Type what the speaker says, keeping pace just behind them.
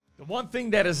The one thing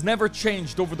that has never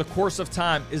changed over the course of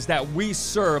time is that we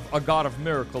serve a God of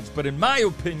miracles. But in my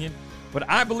opinion, what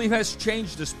I believe has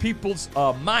changed is people's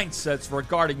mindsets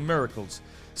regarding miracles.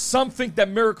 Some think that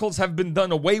miracles have been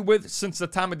done away with since the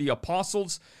time of the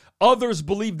apostles. Others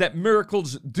believe that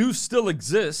miracles do still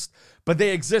exist, but they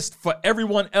exist for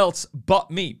everyone else but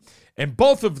me. And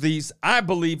both of these, I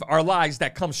believe, are lies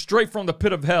that come straight from the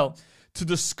pit of hell to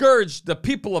discourage the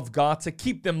people of God, to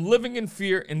keep them living in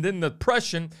fear and in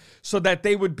depression so that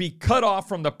they would be cut off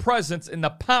from the presence and the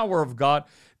power of God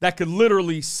that could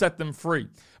literally set them free.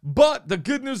 But the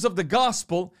good news of the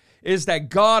gospel is that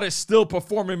God is still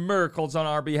performing miracles on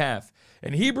our behalf.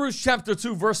 In Hebrews chapter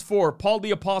 2, verse 4, Paul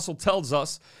the apostle tells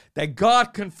us that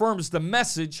God confirms the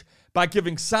message by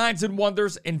giving signs and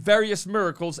wonders and various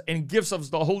miracles and gifts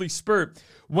of the Holy Spirit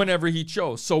whenever he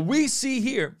chose. So we see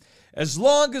here, as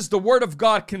long as the word of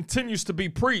God continues to be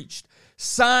preached,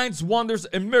 signs, wonders,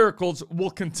 and miracles will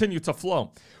continue to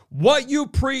flow. What you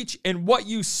preach and what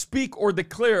you speak or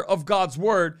declare of God's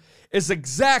word is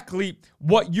exactly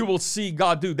what you will see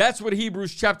God do. That's what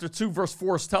Hebrews chapter 2 verse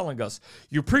 4 is telling us.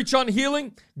 You preach on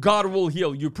healing, God will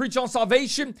heal. You preach on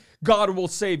salvation, God will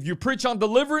save. You preach on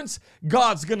deliverance,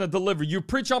 God's gonna deliver. You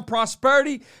preach on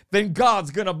prosperity, then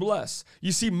God's gonna bless.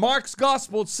 You see, Mark's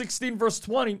gospel 16 verse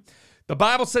 20, the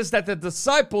Bible says that the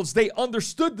disciples, they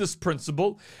understood this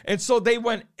principle, and so they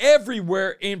went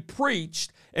everywhere and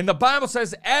preached. And the Bible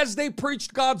says as they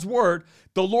preached God's word,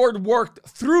 the Lord worked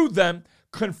through them,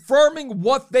 confirming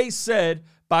what they said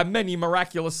by many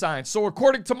miraculous signs. So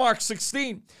according to Mark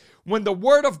 16, when the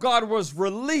word of God was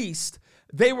released,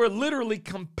 they were literally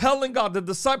compelling God. The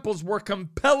disciples were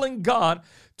compelling God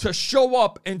to show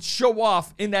up and show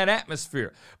off in that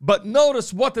atmosphere. But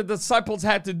notice what the disciples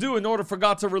had to do in order for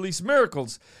God to release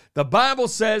miracles. The Bible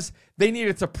says they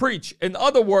needed to preach. In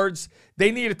other words,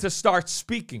 they needed to start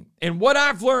speaking. And what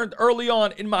I've learned early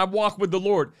on in my walk with the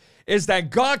Lord is that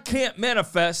God can't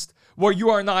manifest what you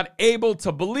are not able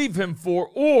to believe him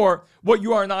for or what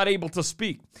you are not able to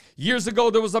speak. Years ago,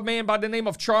 there was a man by the name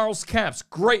of Charles Capps,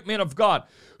 great man of God,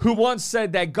 who once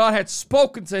said that God had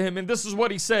spoken to him, and this is what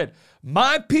he said: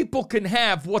 "My people can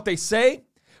have what they say,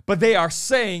 but they are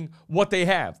saying what they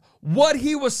have." What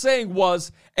he was saying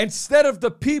was, instead of the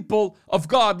people of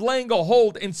God laying a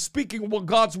hold and speaking what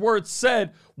God's word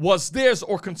said was theirs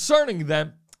or concerning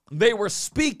them, they were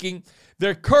speaking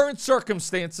their current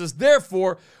circumstances,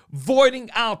 therefore voiding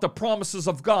out the promises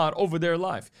of God over their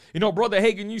life. You know, Brother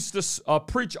Hagin used to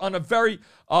preach on a very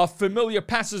familiar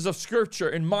passage of scripture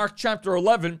in Mark chapter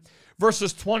 11,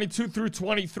 verses 22 through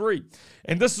 23.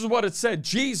 And this is what it said.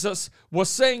 Jesus was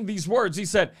saying these words. He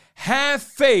said, "Have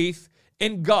faith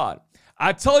in God.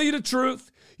 I tell you the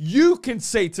truth, you can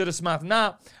say to this mountain."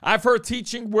 Now, I've heard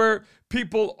teaching where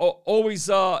people always,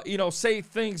 say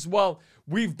things, well,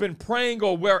 we've been praying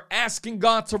or we're asking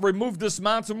God to remove this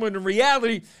mountain, when in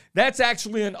reality, that's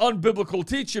actually an unbiblical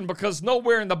teaching, because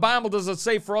nowhere in the Bible does it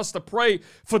say for us to pray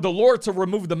for the Lord to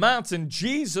remove the mountain.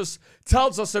 Jesus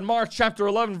tells us in Mark chapter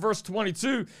 11, verse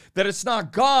 22, that it's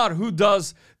not God who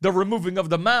does the removing of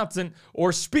the mountain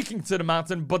or speaking to the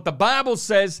mountain, but the Bible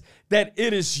says that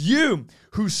it is you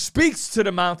who speaks to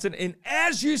the mountain, and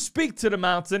as you speak to the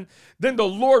mountain, then the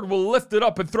Lord will lift it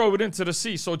up and throw it into the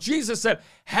sea. So Jesus said,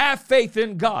 have faith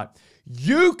in God.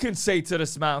 You can say to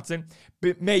this mountain,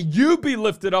 may you be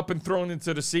lifted up and thrown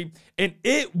into the sea, and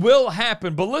it will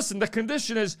happen. But listen, the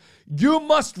condition is you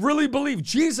must really believe.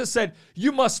 Jesus said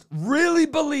you must really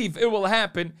believe it will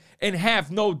happen and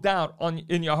have no doubt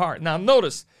in your heart. Now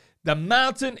notice, the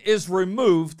mountain is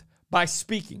removed by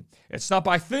speaking. It's not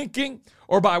by thinking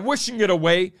or by wishing it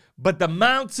away, but the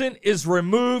mountain is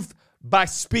removed by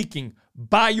speaking,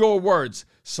 by your words.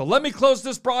 So let me close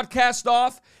this broadcast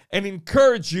off and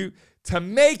encourage you to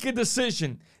make a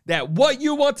decision that what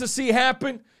you want to see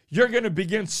happen, you're going to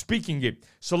begin speaking it.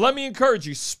 So let me encourage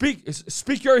you,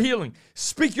 speak your healing,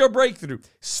 speak your breakthrough,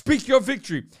 speak your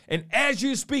victory. And as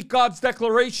you speak God's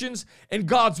declarations and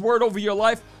God's word over your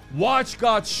life, watch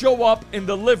God show up and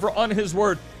deliver on his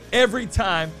word every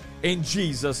time in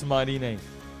Jesus' mighty name.